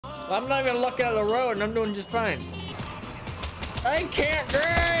I'm not even looking at the road and I'm doing just fine. I can't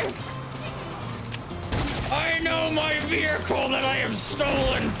drive! I know my vehicle that I have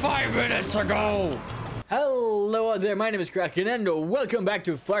stolen 5 minutes ago! Hello there, my name is Kraken and welcome back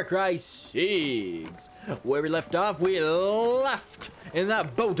to Far Cry 6. Where we left off, we left in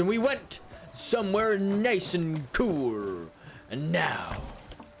that boat and we went somewhere nice and cool. And now,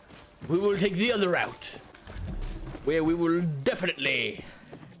 we will take the other route. Where we will definitely...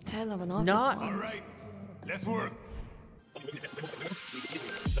 Hell of an office. Not... Alright, let's work.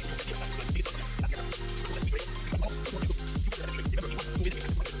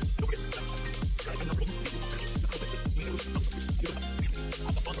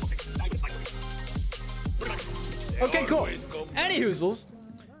 Okay, cool. Any hoozles.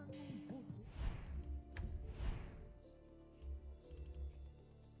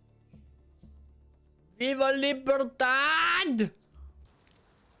 Viva Libertad!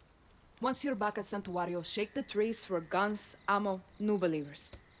 Once you're back at Santuario, shake the trees for guns, ammo, new believers.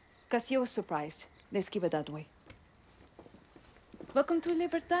 Castillo was surprised. Let's keep it that way. Welcome to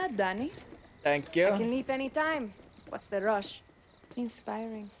Libertad, Danny. Thank you. I can leave anytime. What's the rush?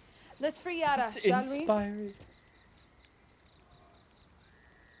 Inspiring. Let's free Yara, shall we? Inspiring.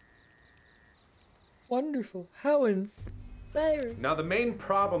 Wonderful. How inspiring. Now the main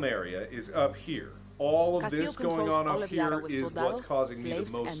problem area is up here. All of Castillo this going controls on all up of Yara here with is soldados, what's causing me the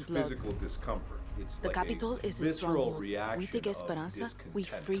slaves, most and blood. physical discomfort. It's The like capital a is a visceral stronghold. reaction We take of Esperanza, we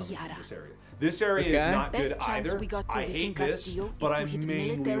discontent free coming from Yara. This area Okay. is not Best good chance either. we got to I weaken hate this, Castillo is but to I'm hit mainly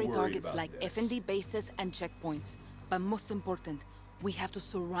military worried targets about like this. FND bases and checkpoints. But most important, we have to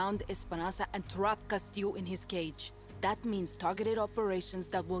surround Esperanza and trap Castillo in his cage. That means targeted operations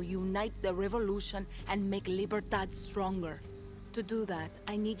that will unite the revolution and make Libertad stronger. To do that,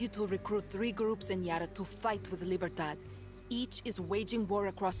 I need you to recruit 3 groups in Yara to fight with Libertad. Each is waging war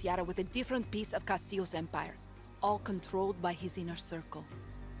across Yara with a different piece of Castillo's empire, all controlled by his inner circle.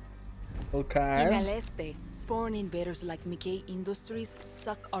 Okay. In El Este, foreign invaders like Mickey Industries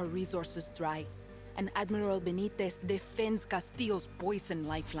suck our resources dry, and Admiral Benitez defends Castillo's poison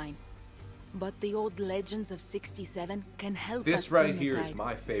lifeline. But the old legends of 67 can help us This turn right the here is tide.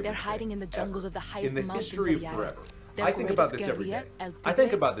 my favorite They're hiding thing in the jungles ever. of the highest in the mountains history of of Yara. forever. Their I think about greatest this every day. guerrilla, El I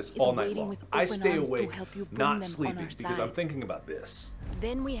think Tigre, about this is all night waiting long. with I open stay arms to awake, help you bring not them on sleeping, our because side. I'm thinking about this.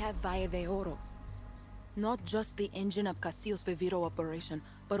 Then we have Valle de Oro. Not just the engine of Castillo's Viviro operation,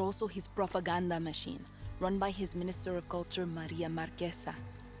 but also his propaganda machine, run by his Minister of Culture, Maria Marquesa.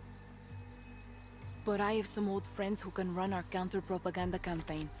 But I have some old friends who can run our counter-propaganda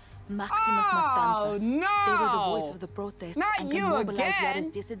campaign. Maximus Matanzas. No! They were the voice of the protests Not and you can mobilize again! Yara's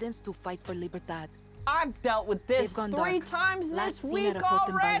dissidents to fight for Libertad. I've dealt with They've this gone 3 dark. times Last this seen at week a fort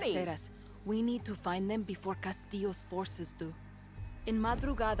in already. Balaceras. We need to find them before Castillo's forces do. In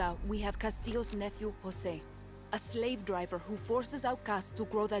Madrugada, we have Castillo's nephew, Jose, a slave driver who forces outcasts to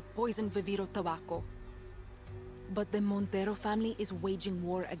grow that poison Viviro tobacco. But the Montero family is waging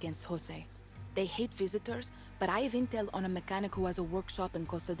war against Jose. They hate visitors, but I have intel on a mechanic who has a workshop in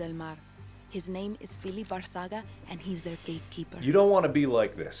Costa del Mar. His name is Philip Barzaga, and he's their gatekeeper. You don't want to be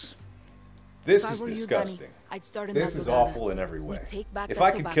like this. This If I is were you, Danny, disgusting. I'd start in This is Madrugada. awful in every way. We take back If that I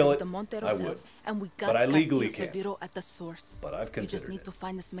could tobacco kill with it, the Montero I cell, would. and we But got I legally Castillo's can't. Viviro at the source. But I've You just considered need it. to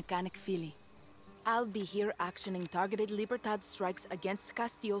find this mechanic Philly. I'll be here actioning targeted Libertad strikes against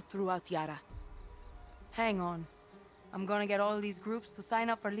Castillo throughout Yara. Hang on. I'm gonna get all these groups to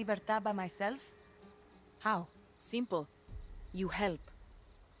sign up for Libertad by myself? How? Simple. You help.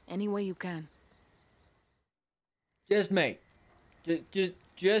 Any way you can. Just me.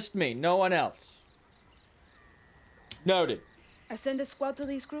 Just me. No one else. Noted. I send a squad to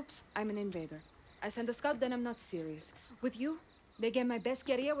these groups, I'm an invader. I send a scout, then I'm not serious. With you, they get my best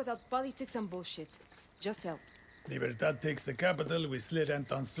guerrilla without politics and bullshit. Just help. Libertad takes the capital, we slit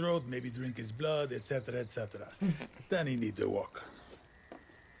Anton's throat, maybe drink his blood, etc., etc. Then he needs a walk.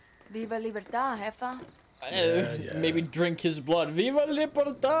 Viva Libertad, jefa. Yeah. Maybe drink his blood. Viva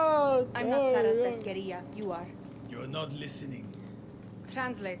Libertad! I'm not Tara's best guerrilla. You are. You're not listening.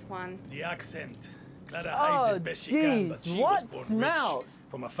 Translate, Juan. The accent. Clara Oh, hides it best she can, but jeez, she what was born smells? rich.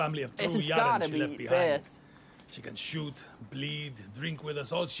 From a family of true It's Yaran gotta she be left behind. this. She can shoot, bleed, drink with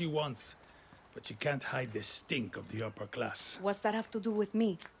us all she wants, but she can't hide the stink of the upper class. What's that have to do with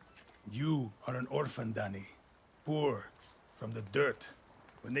me? You are an orphan, Danny. Poor, from the dirt.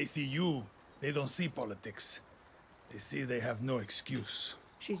 When they see you, they don't see politics. They see they have no excuse.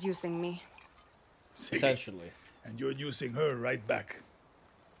 She's using me. See? Essentially. And you're using her right back.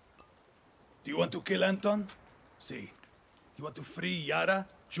 Do you want to kill Anton? See. Do you want to free Yara?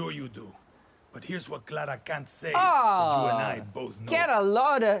 Sure you do. But here's what Clara can't say. Oh, But you and I both know. get a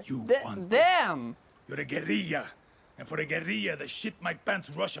load of You want them. You're a guerrilla. And for a guerrilla, the shit my pants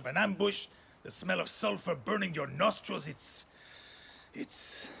rush of an ambush, the smell of sulfur burning your nostrils, it's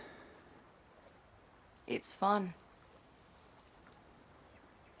fun.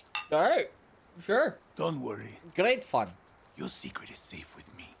 All right, sure. Don't worry. Great fun. Your secret is safe with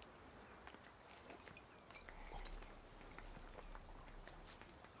me.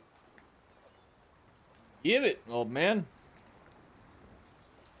 Give it, old man.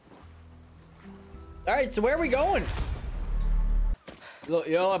 All right, so where are we going? Look,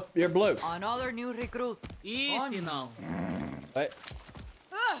 you're blue. Another new recruit. Easy now. What?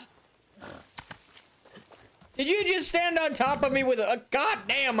 Did you just stand on top of me with a... God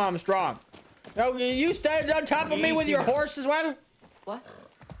damn, I'm strong. No, you stand on top of me with your horse as well? What?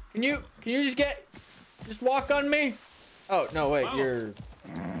 Can you just walk on me? Oh, no, wait, you're...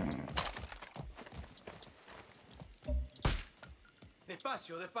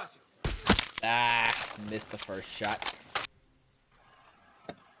 Despacio, despacio. Ah, missed the first shot.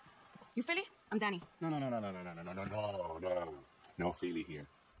 You Philly? I'm Danny. No. No Philly here.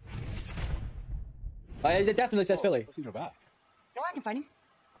 It definitely says Philly. What's in your bag? No, I can find him.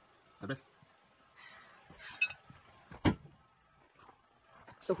 Cerveza.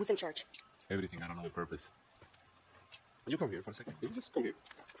 So who's in charge? Everything. I don't know the purpose. Can you come here for a second? Can you just come here?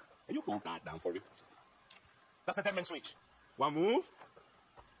 Can you hold that down for me? That's a 10-man switch. One move.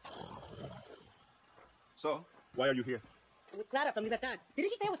 So, why are you here? With Clara from Libertad.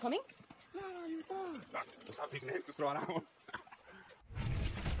 Didn't she say I was coming? No, you don't. Just have big names to throw around.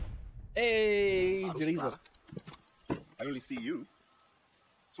 Hey, Teresa. I only see you.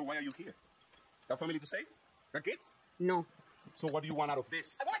 So why are you here? Got family to save? Got kids? No. So what do you want out of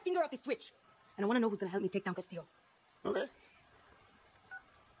this? I want my finger off this switch. And I want to know who's going to help me take down Castillo. Okay.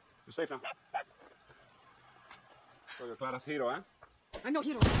 You're safe now. So you're Clara's hero, huh? I'm no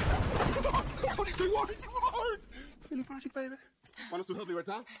hero. Sorry, say what? Feeling magic, baby. Want us to help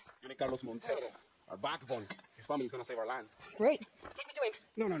Libertad? You need Carlos Montero, our backbone. His family's gonna save our land. Great. Take me to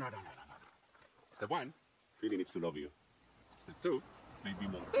him. No. Step 1, Philly needs to love you. Step 2, Baby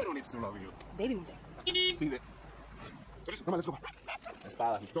Montero needs to love you. Baby Montero. See that? Come on, let's go.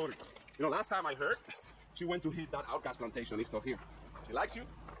 Espada, his daughter. You know, last time I heard, she went to hit that outcast plantation lift up here. She likes you,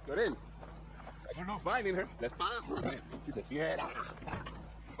 you're in. I don't know, finding her. La Espada. She's a fiera.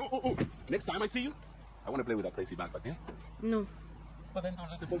 Oh. Next time I see you, I want to play with that crazy backpack, yeah? No. But then don't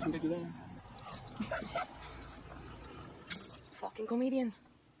let the person get you down. Fucking comedian.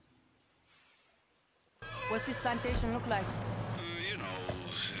 What's this plantation look like? You know,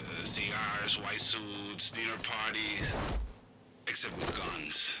 cigars, white suits, dinner parties. Except with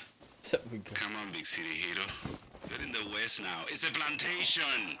guns. Come on, big city hero. You're in the West now. It's a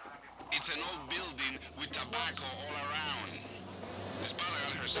plantation. It's an old building with tobacco all around. Espada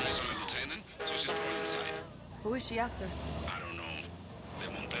got her size on a lieutenant, so she's brought inside. Who is she after? I don't know. The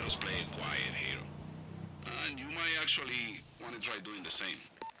Monteros play it quiet here. And you might actually want to try doing the same.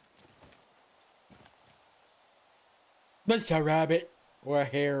 Mr. Rabbit. Or a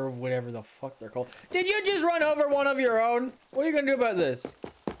hare, or whatever the fuck they're called. Did you just run over one of your own? What are you gonna do about this?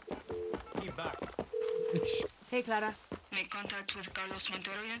 Keep back. Hey, Clara. Make contact with Carlos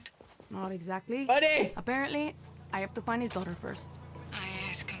Montero yet? Not exactly. Buddy! Apparently, I have to find his daughter first.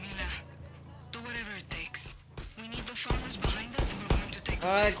 Yes, Camila. Do whatever it takes. We need the farmers behind us if we're going to take the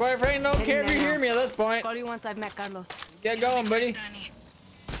West. Quite frankly, don't care if you hear me at this point. Call you once I've met Carlos. Get going, buddy.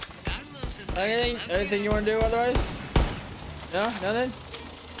 Anything you want to do otherwise? No? Nothing?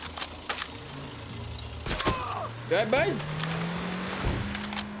 Good, bud?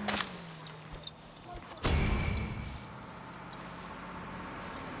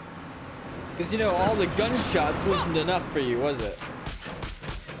 Because, you know, all the gunshots wasn't enough for you, was it?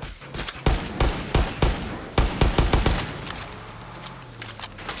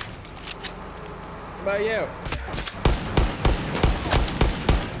 What about you?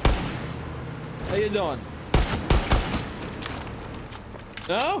 How you doing?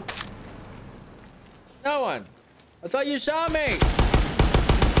 No? No one. I thought you saw me.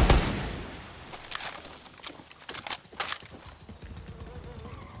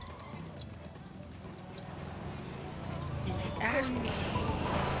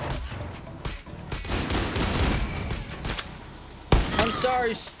 I'm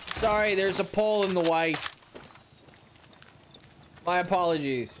sorry. Sorry, there's a pole in the way. My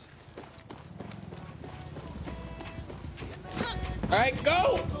apologies. All right,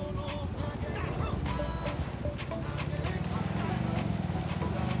 go!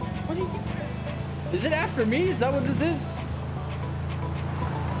 What are you... Is it after me? Is that what this is?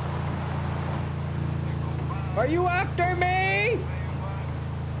 Are you after me?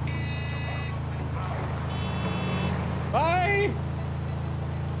 Bye.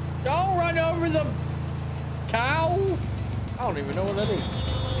 Don't run over the cow. I don't even know what that is.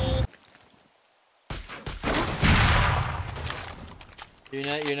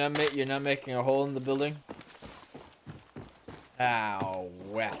 You're not making a hole in the building. Oh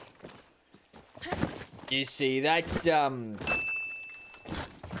well. You see that that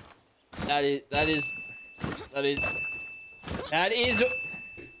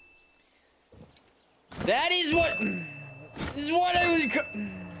is what I would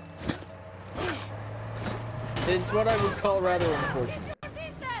it's what I would call rather unfortunate.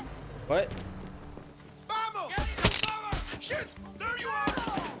 What? Shit! There you are!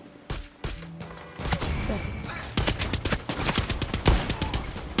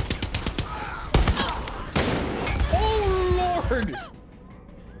 Oh Lord!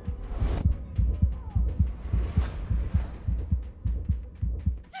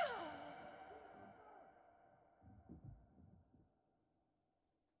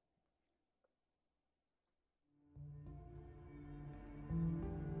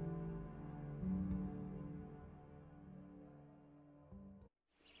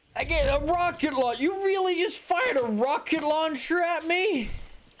 I get a rocket launch. You really just fired a rocket launcher at me?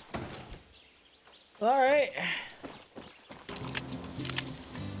 All right.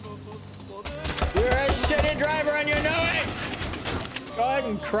 You're a shitty driver and you know it. Go ahead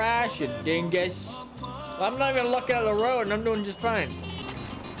and crash, you dingus. I'm not even looking at the road and I'm doing just fine.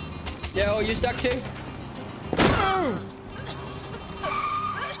 Yo, you stuck too?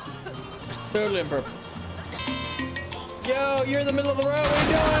 Totally on purpose. Yo, you're in the middle of the road. What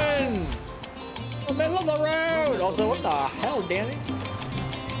are you doing? The middle of the road. Also, what the hell, Danny?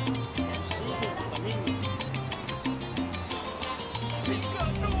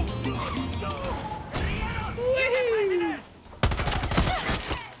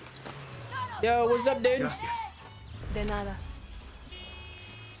 Yo, what's up, dude? De nada.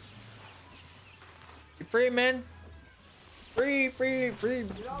 You free, man? Free.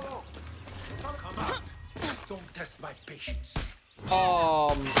 Come out. Don't test my patience.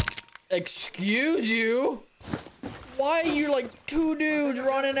 Excuse you? Why are you like two dudes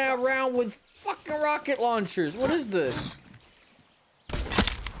running around with fucking rocket launchers? What is this?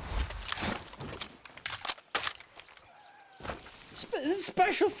 This is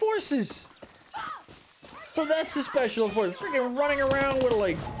special forces. So that's the special forces. Freaking running around with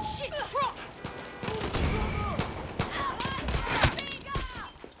like Shit, truck!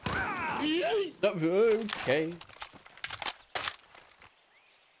 Okay.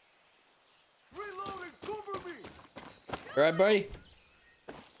 All right, buddy.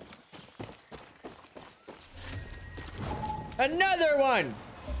 Another one.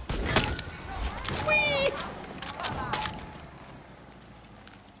 Whee!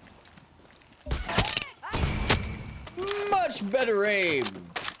 Much better aim.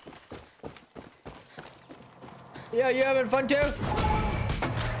 Yeah, you having fun too?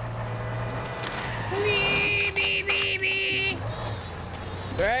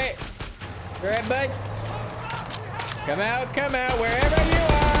 Right, bud. Come out, wherever you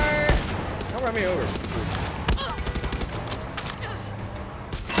are. Don't run me over.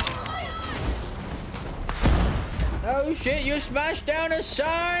 Oh shit, you smashed down a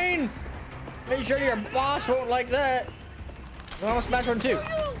sign. Make sure your boss won't like that. I almost smashed one too.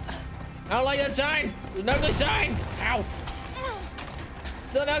 I don't like that sign. It's an ugly sign. Ow.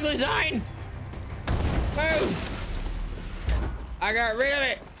 It's an ugly sign. Move. I got rid of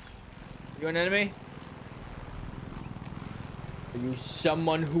it. You an enemy? Are you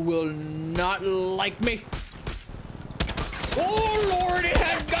someone who will not like me? Oh Lord, it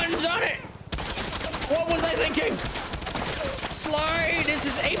had guns on it. What was I thinking? Slide. This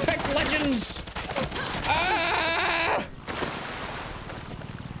is Apex Legends. Ah!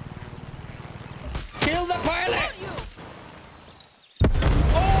 Kill the pilot.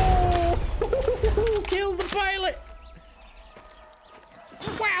 Oh! Kill the pilot.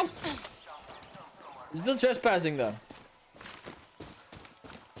 Wow! Still trespassing though.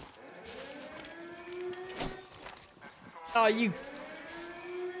 Oh, you.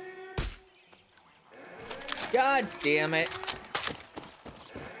 God damn it.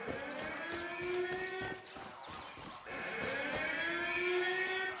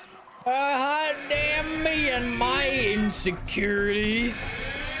 Hot damn me and my insecurities.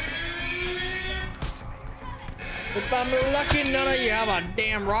 If I'm lucky, none of you have a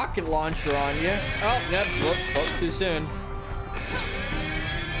damn rocket launcher on you. Oh, yep, whoops, spoke too soon.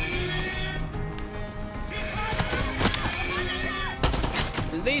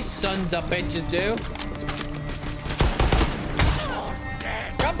 These sons of bitches do.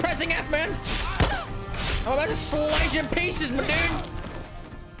 busting F, man. I'm about to slice you in pieces, my dude.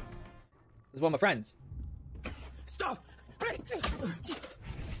 This is one of my friends. Stop! Please!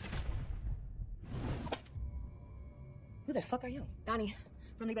 Who the fuck are you? Danny,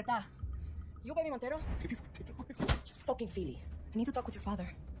 from Libertad. You baby Montero? Fucking Philly. I need to talk with your father.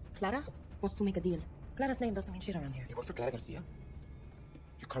 Clara wants to make a deal. Clara's name doesn't mean shit around here. You work for Clara Garcia?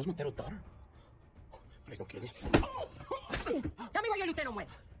 You're Carlos Montero's daughter? Please don't kill me. Tell me where your lieutenant went.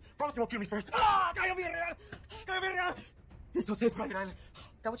 Promise you won't kill me first. It's Jose's private island.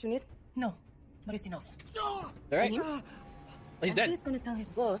 Is that what you need? No, but it's enough. All right. Oh, he's dead. He's gonna tell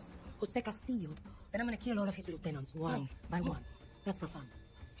his boss, Jose Castillo, that I'm gonna kill all of his lieutenants one by one. That's for fun.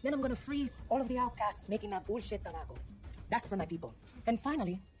 Then I'm gonna free all of the outcasts making that bullshit tobacco. That's for my people. And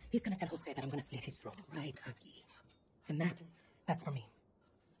finally, he's gonna tell Jose that I'm gonna slit his throat right aquí. And that's for me.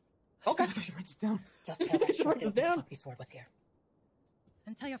 Okay. I should write this down. Just tell that Write this down. fuck this sword was here.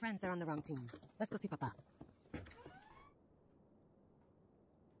 And tell your friends they're on the wrong team. Let's go see Papa.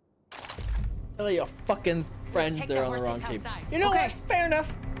 Tell your fucking friends Take they're the on the wrong horses team. outside. You know what? Fair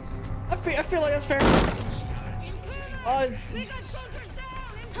enough. I feel like that's fair. Oh,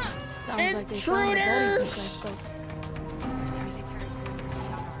 Sounds like they found the bodies intruders! you guys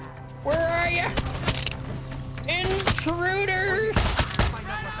Where are you? Intruders!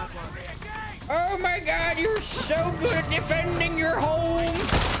 Oh my god, you're so good at defending your home!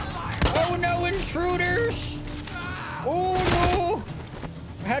 Oh no, intruders! Oh no!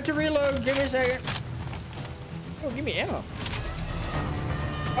 I had to reload, give me a second. Oh, give me ammo.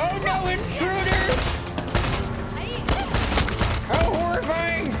 Oh no, intruders! How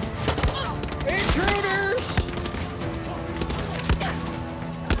horrifying! Intruders!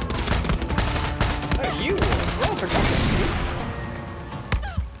 Oh, you roll protection, dude.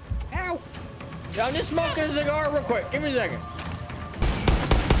 Ow! Now I'm just smoking a cigar real quick. Give me a second.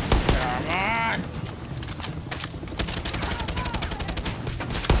 Come on!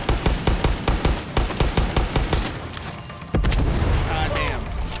 God damn.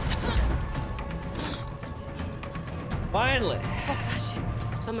 Finally. Oh, shit.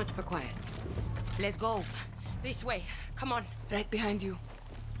 So much for quiet. Let's go. This way. Come on. Right behind you.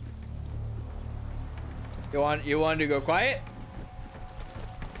 You want to go quiet?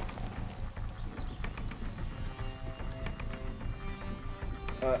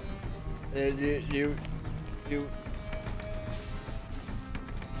 You.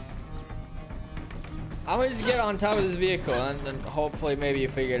 I'm gonna just get on top of this vehicle and then hopefully maybe you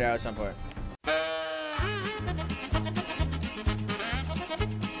figure it out at some point.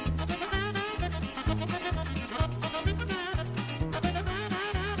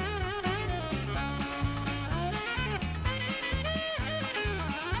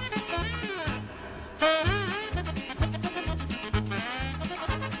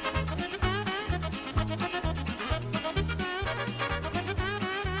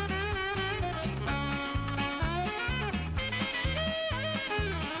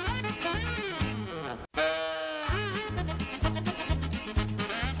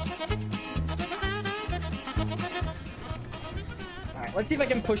 Let's see if I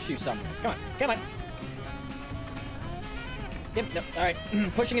can push you somewhere. Come on, come on. Yep, no, all right.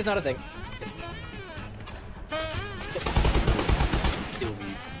 Pushing is not a thing.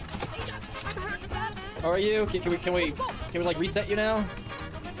 How are you? Can we like reset you now? All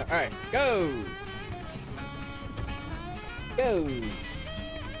right, go. Go.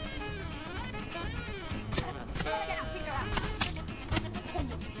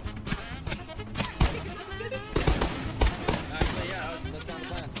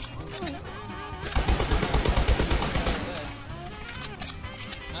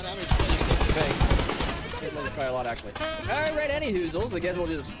 Quite a lot actually. Alright, any hoozles, I guess we'll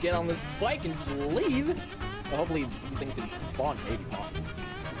just get on this bike and just leave. Well, hopefully these things can spawn, maybe not.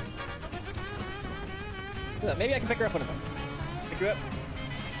 Yeah, maybe I can pick her up on a bike. Pick her up.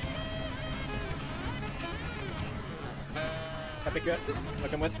 Can I pick her up? Wanna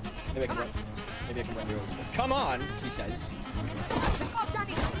come with? Maybe I can run. Maybe I can run you over. Come on, she says.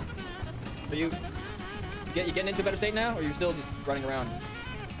 So you getting into a better state now, or are you still just running around?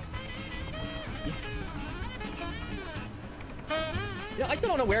 You know, I still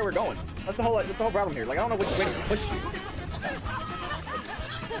don't know where we're going. That's the whole problem here. Like, I don't know which way to push you.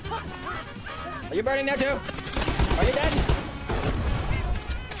 Are you burning now too? Are you dead?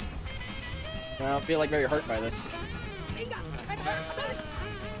 I don't feel like very hurt by this.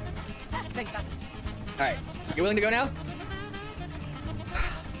 Alright, you willing to go now?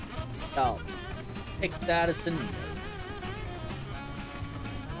 Oh. Take that as a no.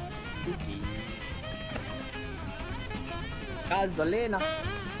 Gasolina.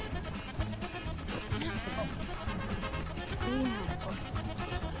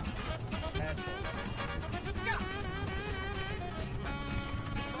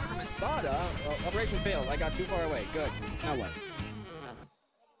 Spada? Operation failed. I got too far away. Good. Now what?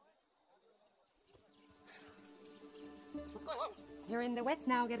 What's going on? You're in the West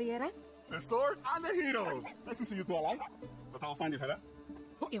now, guerrillera. The sword and the hero. Nice to see you two alive. But I'll find you, Hera.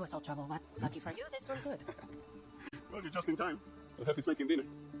 Oh, it was all trouble, but lucky for you, this one's good. Well, you're just in time. We'll have making dinner.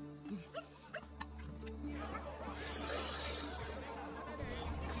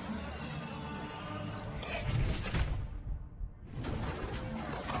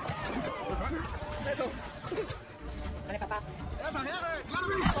 Eso. Dale, papá. Eso, jefe.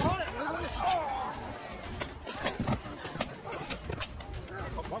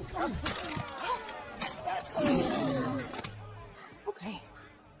 Claro, cojones. Okay.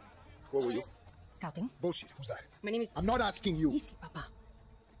 What were you? Scouting. Bullshit. Who's that? My name is... I'm not asking you. Easy, papa.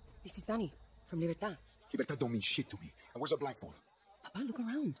 This is Danny from Libertad. Libertad don't mean shit to me. And where's the blindfold? Papa, look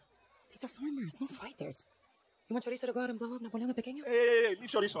around. These are farmers, no fighters. You want Chorizo to go out and blow up Napoleon the Pequeño? Hey, leave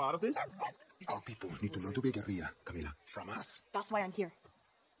Chorizo out of this. Our people need to learn to be a guerrilla, Camila. From us. That's why I'm here.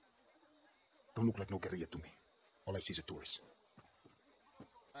 Don't look like no guerrilla to me. All I see is a tourist.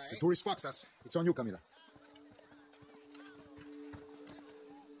 The tourist fucks us. It's on you, Camila.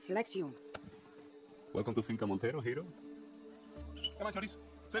 He likes you. Welcome to Finca Montero, hero. Come on, Chorizo.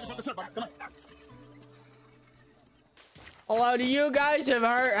 Save it for dessert, come on. Hello, do you guys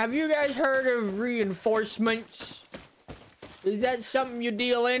have you guys heard of reinforcements? Is that something you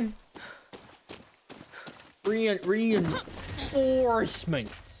deal in?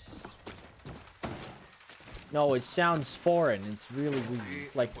 Reinforcements. No, it sounds foreign. It's really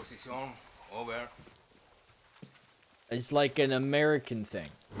weird. Like it's like an American thing.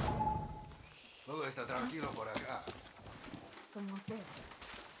 Todo está tranquilo por acá.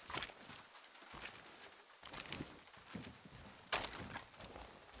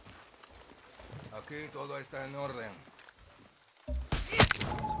 Aquí todo está en orden.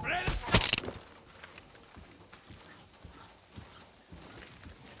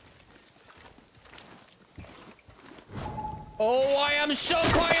 Oh, I am so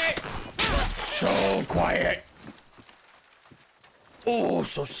quiet! So quiet! Oh,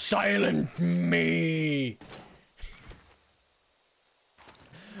 so silent me!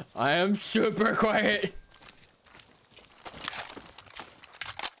 I am super quiet!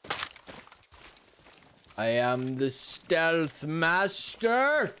 I am the stealth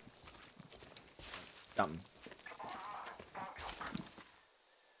master! Dumb.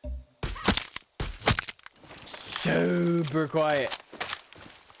 Super quiet.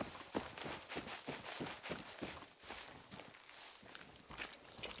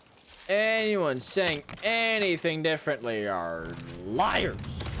 Anyone saying anything differently are liars.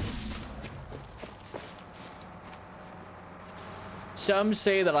 Some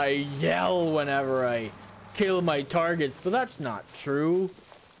say that I yell whenever I kill my targets, but that's not true.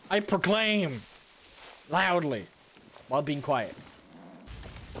 I proclaim loudly while being quiet.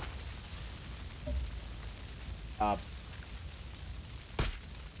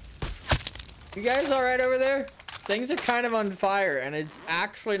 You guys all right over there? Things are kind of on fire, and it's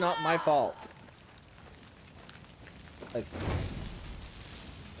actually not my fault. I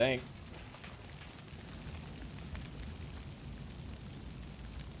think.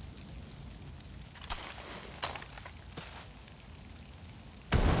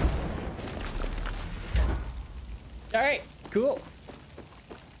 All right, cool.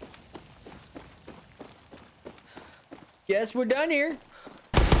 Guess we're done here.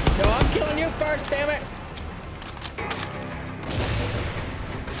 No, I'm killing you first, damn it.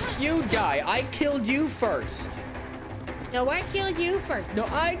 You die. I killed you first. No, I killed you first. No,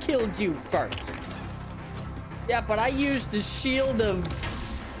 I killed you first. Yeah, but I used the shield of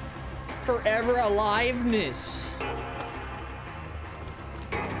forever aliveness.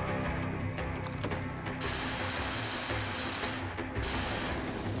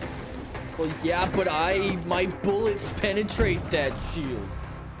 Well, yeah, but my bullets penetrate that shield.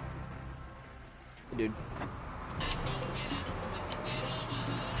 Dude.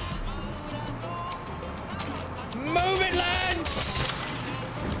 Move it, lads!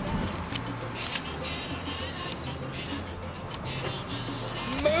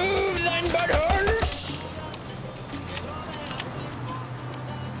 Move then, butthorns!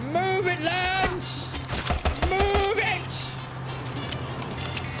 Move it, lads! Move it!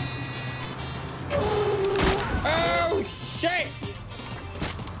 Oh, shit!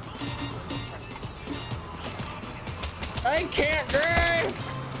 I can't drive!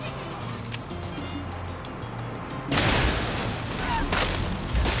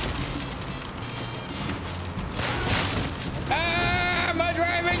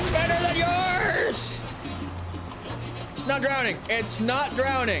 not drowning. It's not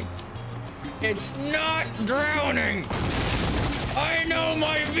drowning. It's not drowning. I know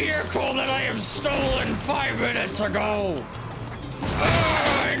my vehicle that I have stolen 5 minutes ago.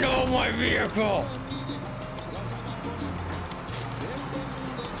 Oh, I know my vehicle.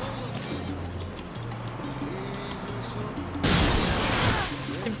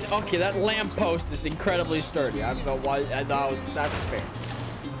 Okay, that lamppost is incredibly sturdy. I thought that's fair.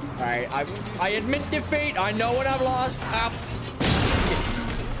 All right, I admit defeat. I know what I've lost.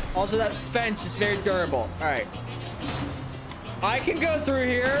 Also, that fence is very durable. All right, I can go through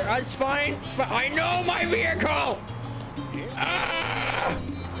here. That's fine. I know my vehicle. Ah!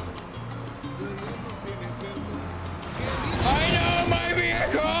 I know my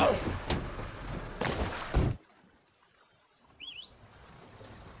vehicle.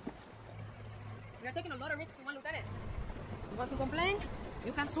 You're taking a lot of risks for one lieutenant. You want to complain?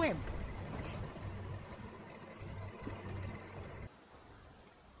 You can't swim.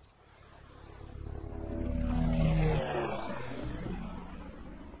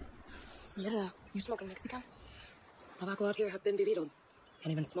 You smoking Mexican? Tobacco out here has been vivido.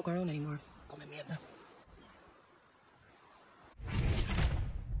 Can't even smoke our own anymore. Come mierdas.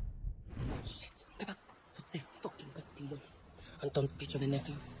 Shit. ¿Qué pasa? José fucking Castillo. Anton's bicho de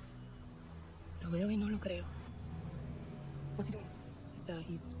nephew. Lo veo y no lo creo. What's he doing?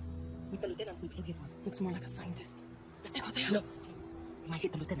 He's with the lieutenant we looking for. Looks more like a scientist. Let's take Jose out. No. You might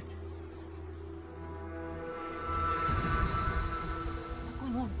hit the lieutenant. What's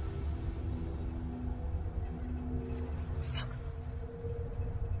going on? Fuck.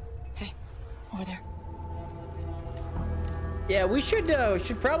 Hey, over there. Yeah, we should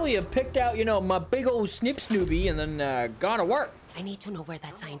probably have picked out, you know, my big old snip snoopy and then gone to work. I need to know where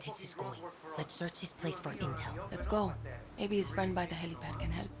that scientist is going. Let's search his place for intel. Let's go. Maybe his friend by the helipad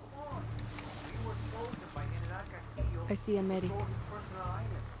can help. I see a medic.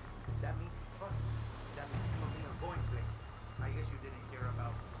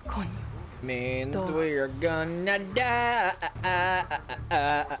 Coño. Means we're gonna die.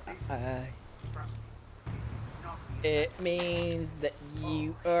 It means that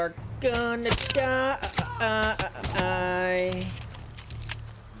you are gonna die.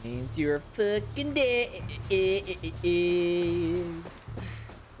 Means you're fucking dead.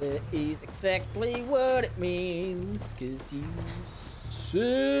 That is exactly what it means. 'Cause you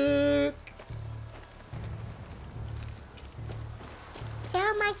suck.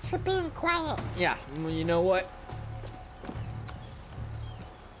 So much for being quiet. Yeah, well, you know what?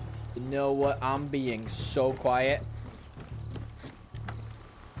 You know what? I'm being so quiet.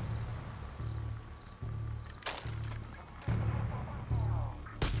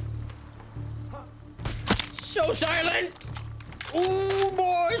 So silent! Ooh,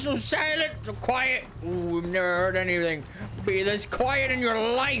 boy, so silent, so quiet. Ooh, I've never heard anything be this quiet in your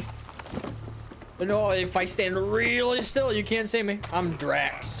life. You know, if I stand really still, you can't see me. I'm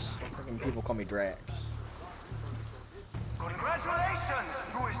Drax. Fucking people call me Drax. Congratulations,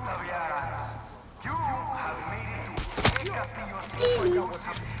 Jewish Taviarans. You have made it to Castillo's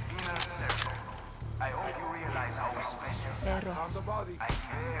inner circle. I hope you realize how special. I'm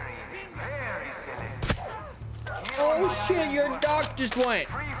very select. Oh shit, your dog just went.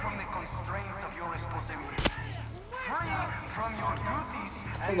 Free from the constraints of your responsibilities. Free from your duties.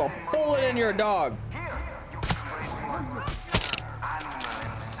 There's a bullet in your dog. Here, you express your animal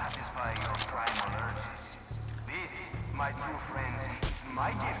and satisfy your primal urges. This, my true friends, is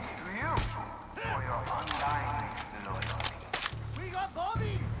my gift to you for your undying loyalty. We got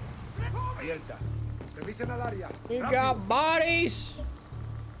bodies! Abierta. Revisen al área. We got bodies.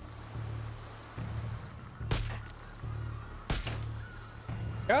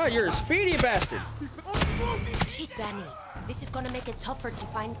 Oh, you're a speedy bastard. Shit, Danny. This is gonna make it tougher to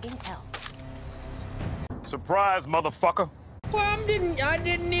find intel. Surprise, motherfucker. Well, I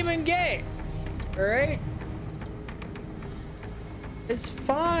didn't even get it. All right. It's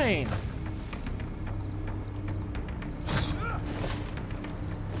fine.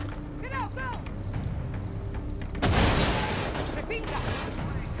 Get out now!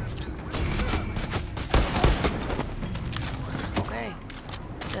 Okay.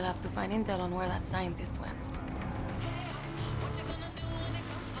 Still have to find intel on where that scientist went.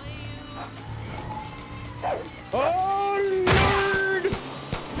 Oh, nerd!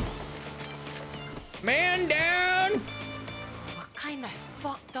 Man down! What kind of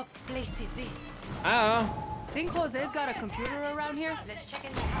fucked up place is this? I don't know. Think Jose's got a computer around here? Let's check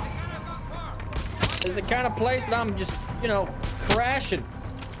it out. It's the kind of place that I'm just, you know, crashing.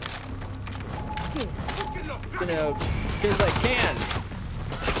 You know, because I can.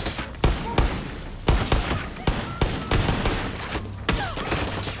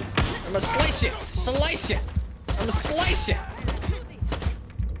 I'm gonna slice it. Slice it. I'm gonna slice it.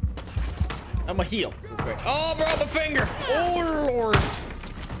 I'm gonna heal. Okay. Oh, bro, my finger. Oh, Lord.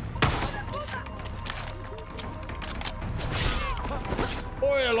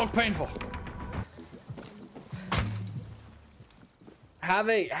 Oh, yeah, look painful.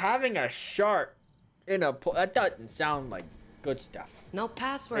 Having a shark in a pool, that doesn't sound like good stuff. No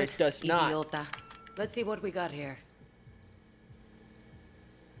password. It does not. Idiota. Let's see what we got here.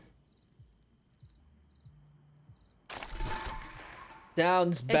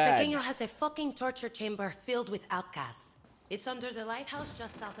 Sounds bad. El Pequeño has a fucking torture chamber filled with outcasts. It's under the lighthouse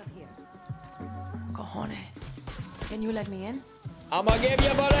just south of here. Cojones. Can you let me in? I'm gonna give you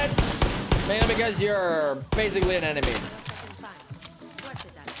bullets! Mainly because you're basically an enemy.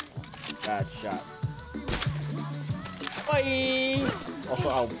 Bad shot. Bye! Also,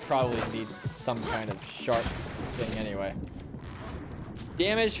 I'll probably need some kind of sharp thing anyway.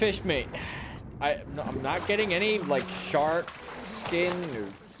 Damaged fish meat. I'm not getting any, like, shark skin or...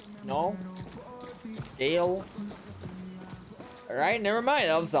 No? Scale? Alright, never mind.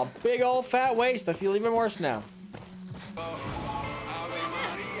 That was a big old fat waste. I feel even worse now.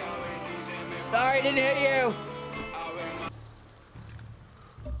 Sorry, didn't hit you.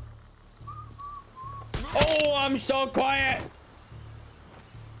 Oh, I'm so quiet.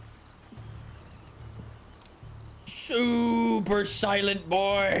 Super silent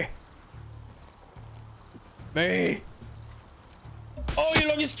boy. Me. Oh, you're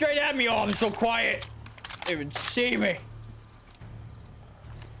looking straight at me. Oh, I'm so quiet. You didn't even see me.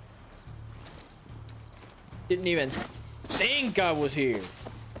 Didn't even think I was here.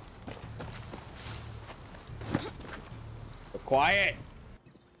 So quiet.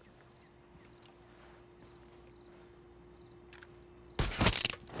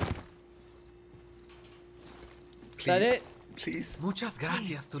 Is that it? Please. Muchas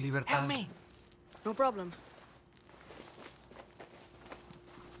gracias, tu libertad. Help me. No problem.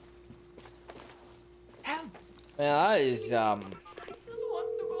 Help. Yeah, that is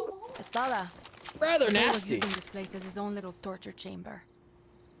Espada. rather He was nasty. using this place as his own little torture chamber.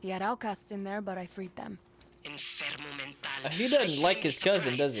 He had outcasts in there, but I freed them. Enfermo mental. He doesn't like his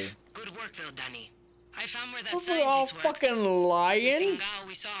cousin, does he? Good work, though, Danny. I found where that Those are all scientist works. fucking The lying. Singao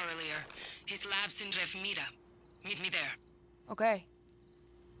we saw earlier. His lab's in Ref Mira. Meet me there. Okay.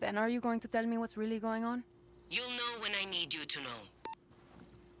 Then are you going to tell me what's really going on? You'll know when I need you to know.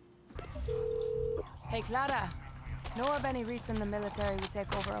 Hey, Clara. Know of any reason the military would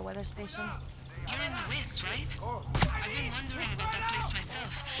take over a weather station? You're in the West, right? I've been wondering about that place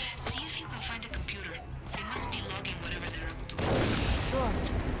myself. See if you can find a computer. They must be logging whatever they're up to. Sure.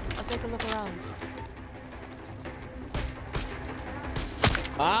 I'll take a look around.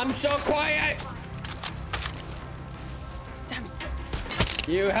 I'm so quiet. Damn it.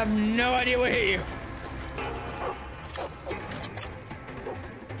 You have no idea what hit you.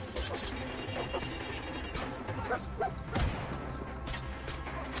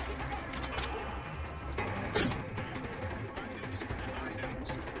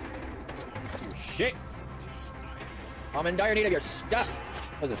 Shit. I'm in dire need of your stuff.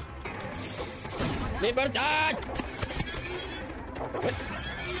 What's this? Libertad! What?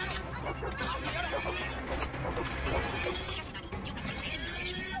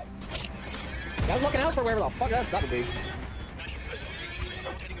 I was looking out for wherever the fuck that would be.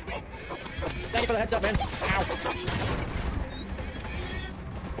 Thank you for the heads up, man. Ow.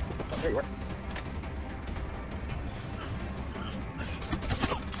 There you were.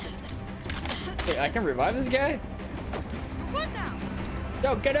 Wait, I can revive this guy? Good now.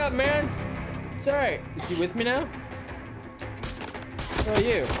 Yo, get up, man. Sorry. Is he with me now? Who are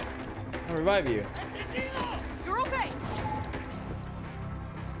you? I'll revive you. You're okay.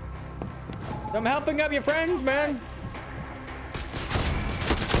 I'm helping up your friends, man.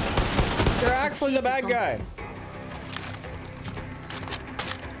 You're actually the bad guy.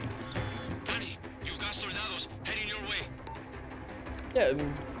 Danny, you've got soldados heading your way. Yeah.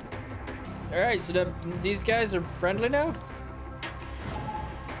 All right, so these guys are friendly now?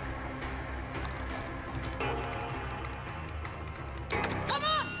 Come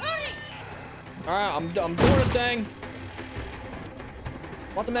on, hurry! All right, I'm doing a thing.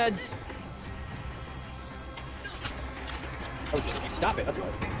 Want some meds? Oh shit! Stop it! That's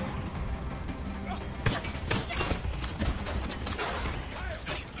right.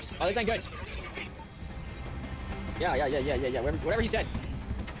 Oh, this ain't good. Yeah. Whatever he said.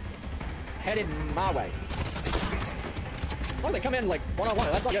 Headed my way. Why do they come in like one-on-one?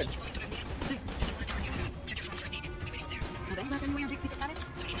 That's not good.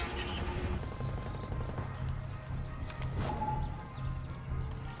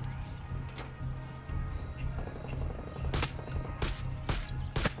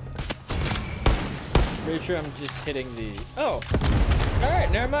 Pretty sure I'm just hitting the... Oh!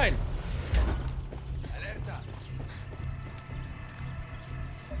 Alright, never mind.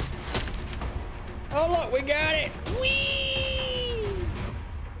 Oh, look, we got it! Whee!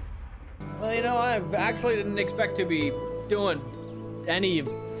 Well, you know, I actually didn't expect to be doing any,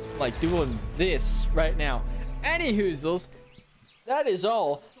 like, doing this right now. Any hoozles, that is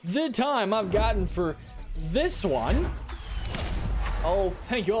all the time I've gotten for this one. Oh,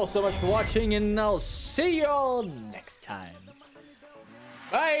 thank you all so much for watching, and I'll see you all next time.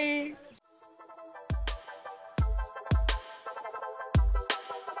 Bye!